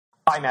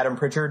I'm Adam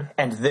Pritchard,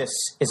 and this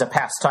is a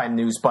Pastime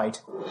News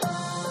Bite.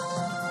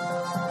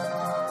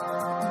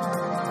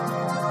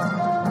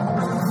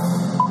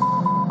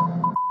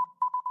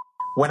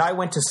 When I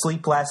went to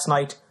sleep last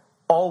night,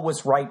 all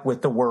was right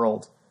with the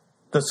world.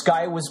 The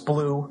sky was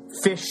blue,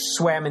 fish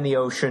swam in the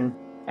ocean,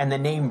 and the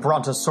name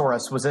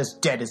Brontosaurus was as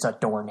dead as a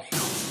doornail.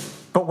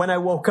 But when I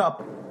woke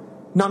up,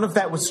 none of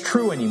that was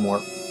true anymore.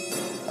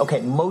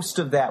 Okay, most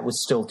of that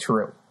was still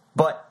true.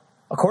 But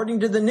according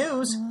to the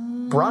news,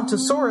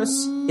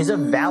 Brontosaurus is a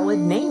valid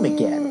name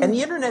again, and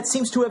the internet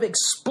seems to have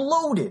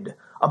exploded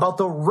about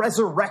the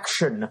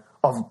resurrection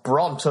of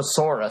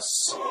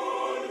Brontosaurus.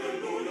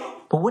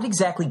 But what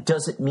exactly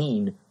does it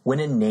mean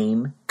when a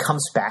name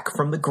comes back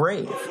from the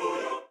grave?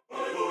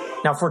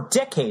 Now, for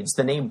decades,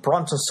 the name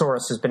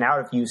Brontosaurus has been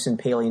out of use in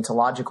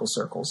paleontological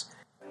circles,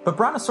 but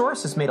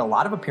Brontosaurus has made a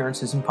lot of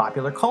appearances in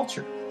popular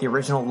culture. The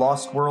original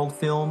Lost World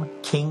film,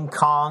 King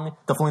Kong,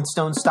 the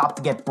Flintstones stopped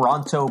to get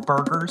Bronto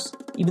burgers,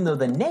 even though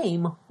the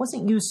name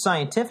wasn't used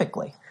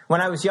scientifically.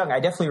 When I was young, I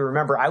definitely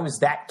remember I was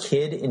that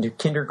kid in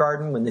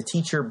kindergarten when the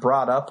teacher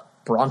brought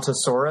up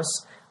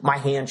Brontosaurus. My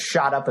hand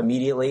shot up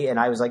immediately, and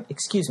I was like,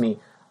 excuse me,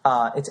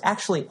 it's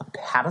actually a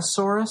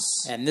Apatosaurus?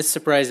 And this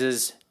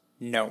surprises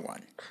no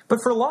one. But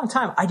for a long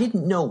time, I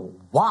didn't know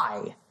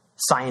why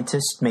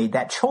scientists made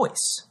that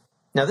choice.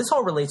 Now, this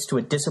all relates to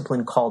a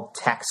discipline called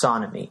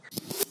taxonomy,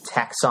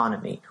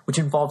 which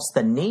involves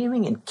the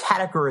naming and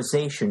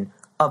categorization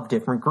of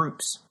different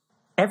groups.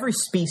 Every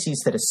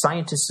species that a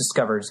scientist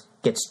discovers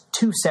gets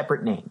two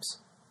separate names,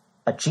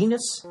 a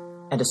genus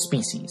and a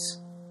species.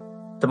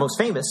 The most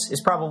famous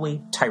is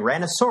probably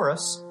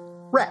Tyrannosaurus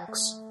rex,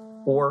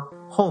 or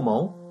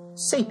Homo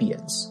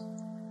sapiens.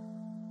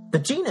 The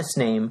genus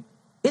name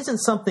isn't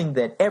something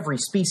that every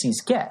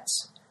species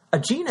gets. A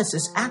genus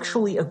is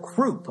actually a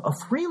group of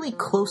really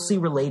closely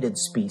related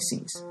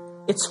species.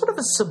 It's sort of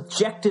a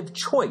subjective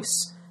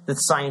choice that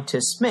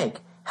scientists make,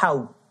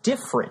 how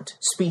different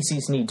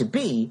species need to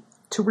be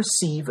to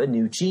receive a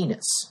new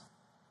genus.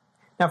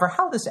 Now, for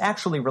how this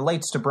actually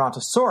relates to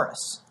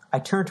Brontosaurus, I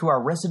turn to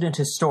our resident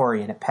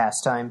historian at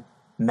Pastime,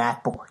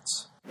 Matt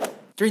Bortz.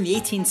 During the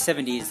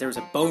 1870s, there was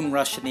a bone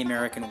rush in the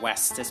American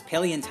West as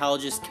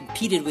paleontologists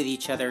competed with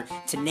each other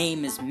to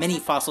name as many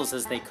fossils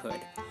as they could.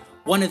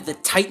 One of the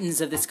titans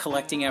of this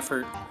collecting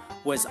effort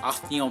was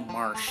Othniel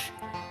Marsh.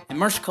 And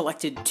Marsh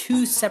collected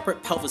two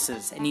separate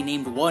pelvises, and he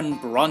named one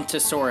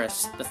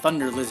Brontosaurus, the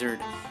thunder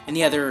lizard, and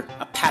the other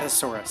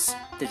Apatosaurus,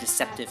 the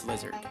deceptive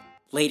lizard.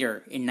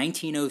 Later, in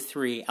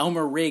 1903,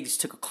 Elmer Riggs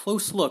took a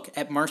close look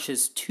at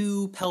Marsh's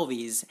two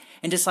pelvises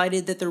and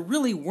decided that there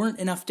really weren't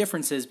enough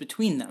differences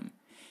between them.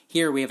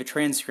 Here we have a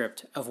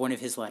transcript of one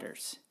of his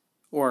letters,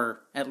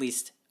 or at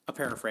least a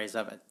paraphrase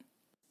of it.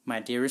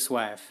 My dearest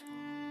wife,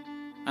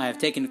 I have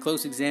taken a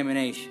close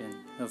examination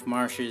of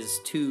Marsh's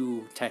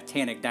two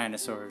titanic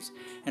dinosaurs,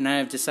 and I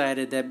have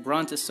decided that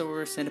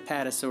Brontosaurus and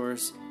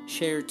Apatosaurus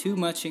share too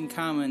much in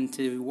common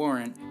to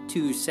warrant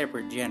two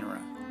separate genera.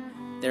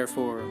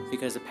 Therefore,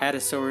 because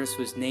Apatosaurus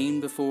was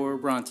named before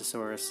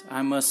Brontosaurus,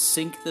 I must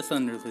sink the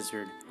thunder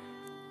lizard.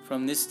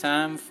 From this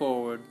time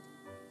forward,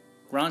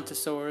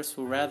 Brontosaurus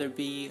will rather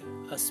be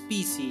a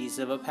species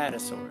of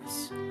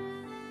Apatosaurus,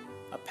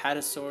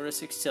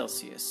 Apatosaurus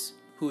excelsius,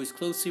 who is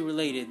closely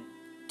related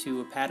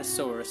to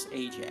Apatosaurus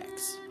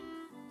ajax.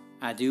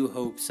 I do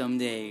hope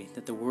someday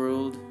that the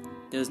world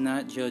does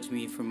not judge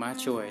me for my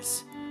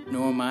choice,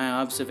 nor my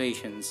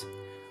observations.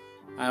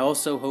 I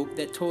also hope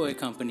that toy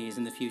companies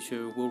in the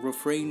future will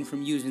refrain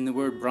from using the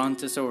word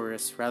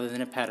Brontosaurus rather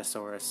than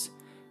Apatosaurus.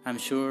 I'm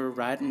sure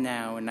right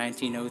now in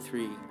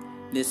 1903,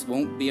 this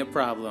won't be a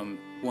problem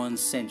 1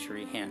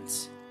 century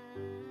hence.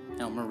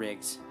 Elmer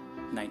Riggs,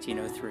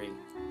 1903.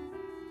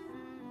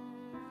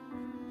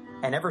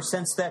 And ever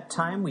since that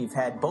time, we've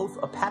had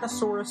both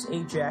Apatosaurus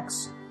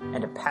ajax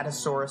and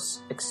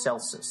Apatosaurus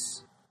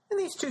excelsus. And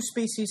these two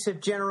species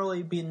have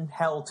generally been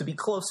held to be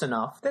close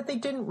enough that they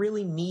didn't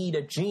really need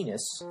a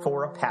genus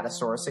for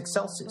Apatosaurus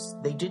excelsus.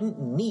 They didn't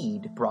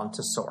need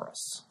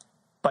Brontosaurus.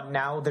 But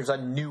now there's a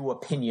new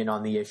opinion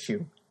on the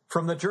issue.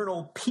 From the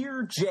journal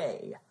Peer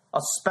J, a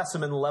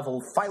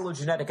specimen-level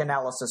phylogenetic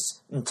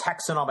analysis and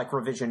taxonomic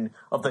revision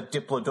of the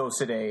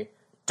Diplodocidae,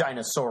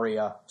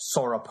 Dinosauria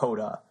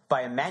sauropoda,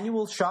 by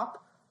Emmanuel Schop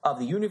of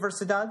the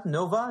Universidade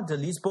Nova de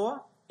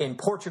Lisboa in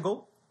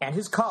Portugal and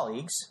his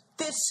colleagues.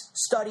 This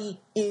study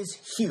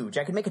is huge.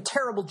 I can make a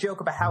terrible joke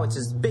about how it's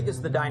as big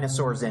as the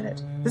dinosaurs in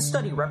it. This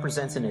study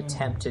represents an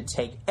attempt to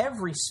take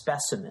every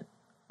specimen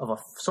of a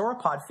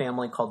sauropod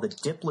family called the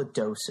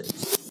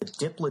Diplodocids.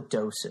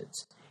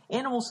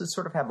 Animals that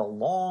sort of have a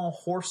long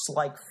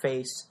horse-like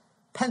face,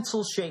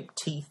 pencil-shaped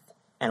teeth,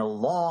 and a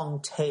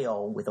long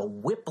tail with a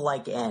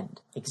whip-like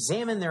end.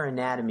 Examine their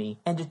anatomy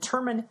and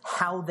determine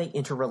how they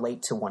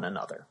interrelate to one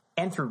another.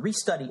 And through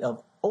restudy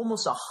of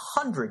almost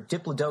 100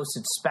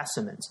 Diplodocid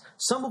specimens,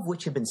 some of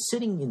which have been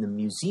sitting in the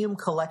museum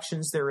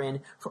collections they're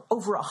in for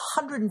over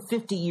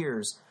 150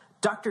 years,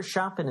 Dr.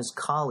 Schop and his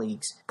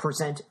colleagues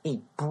present a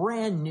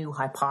brand new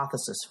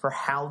hypothesis for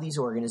how these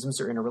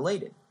organisms are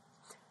interrelated.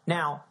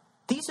 Now,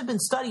 these have been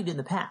studied in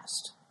the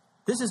past,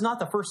 This is not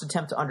the first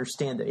attempt to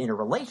understand the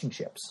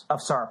interrelationships of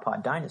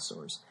sauropod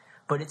dinosaurs,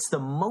 but it's the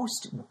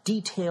most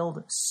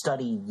detailed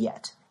study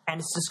yet, and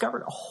it's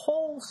discovered a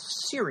whole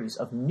series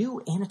of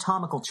new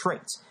anatomical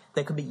traits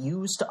that could be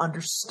used to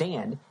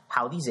understand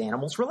how these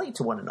animals relate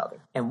to one another.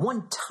 And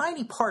one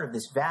tiny part of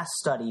this vast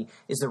study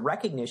is the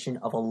recognition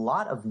of a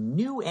lot of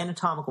new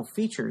anatomical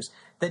features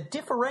that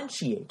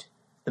differentiate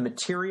the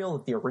material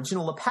of the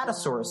original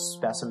Apatosaurus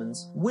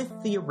specimens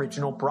with the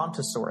original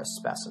Brontosaurus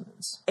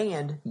specimens.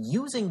 And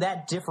using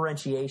that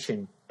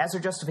differentiation as a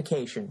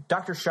justification,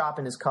 Dr. Schopp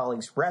and his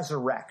colleagues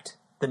resurrect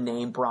the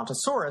name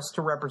Brontosaurus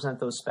to represent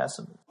those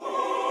specimens.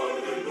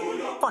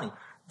 Funny,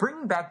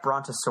 bringing back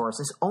Brontosaurus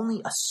is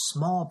only a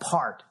small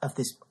part of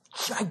this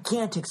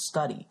gigantic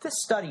study. This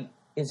study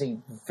is a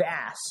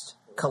vast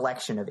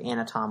collection of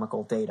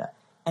anatomical data,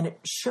 and it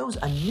shows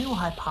a new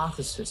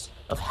hypothesis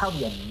of how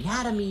the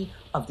anatomy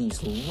of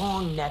these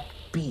long-necked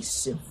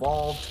beasts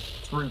evolved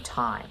through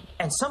time.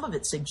 And some of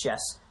it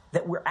suggests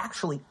that we're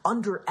actually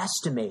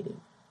underestimating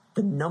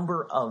the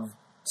number of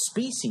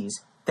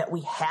species that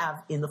we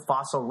have in the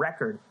fossil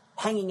record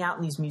hanging out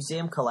in these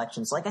museum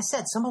collections. Like I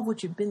said, some of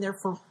which have been there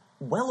for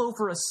well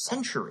over a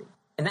century.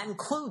 And that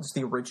includes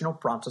the original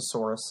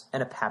Brontosaurus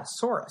and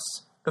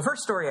Apatosaurus. The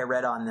first story I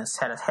read on this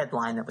had a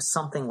headline that was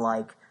something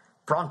like,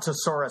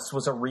 Brontosaurus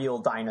was a real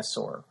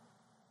dinosaur,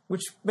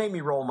 which made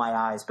me roll my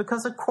eyes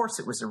because of course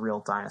it was a real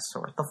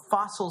dinosaur. The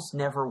fossils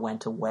never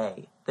went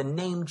away. The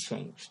name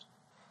changed.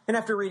 And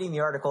after reading the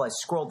article, I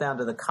scrolled down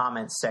to the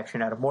comments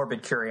section out of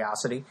morbid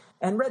curiosity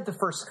and read the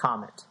first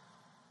comment.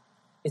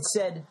 It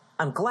said,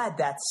 "I'm glad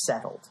that's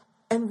settled."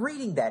 And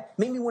reading that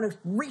made me want to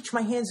reach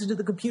my hands into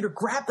the computer,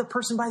 grab the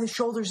person by the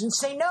shoulders and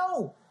say,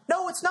 no,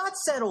 it's not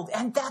settled.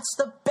 And that's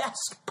the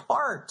best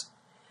part.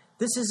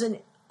 This is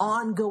an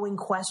ongoing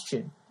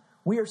question.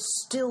 We are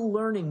still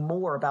learning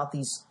more about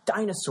these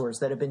dinosaurs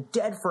that have been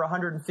dead for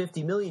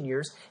 150 million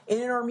years and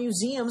in our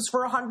museums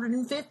for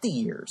 150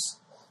 years.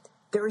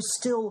 There is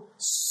still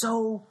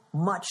so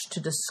much to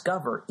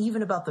discover,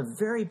 even about the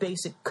very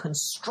basic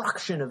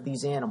construction of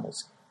these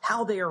animals,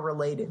 how they are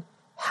related,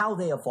 how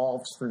they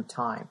evolved through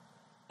time,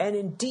 and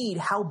indeed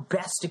how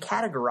best to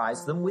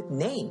categorize them with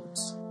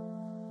names.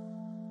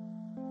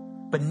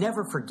 But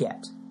never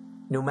forget,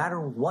 no matter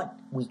what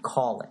we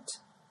call it,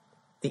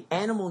 the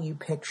animal you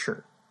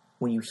picture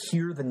when you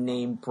hear the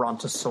name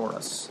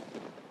Brontosaurus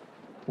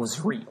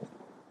was real.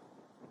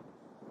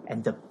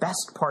 And the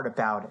best part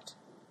about it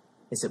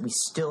is that we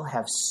still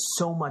have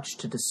so much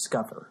to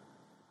discover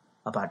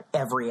about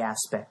every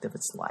aspect of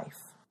its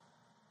life.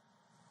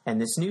 And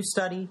this new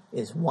study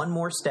is one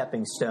more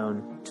stepping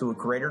stone to a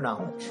greater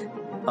knowledge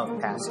of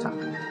past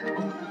time.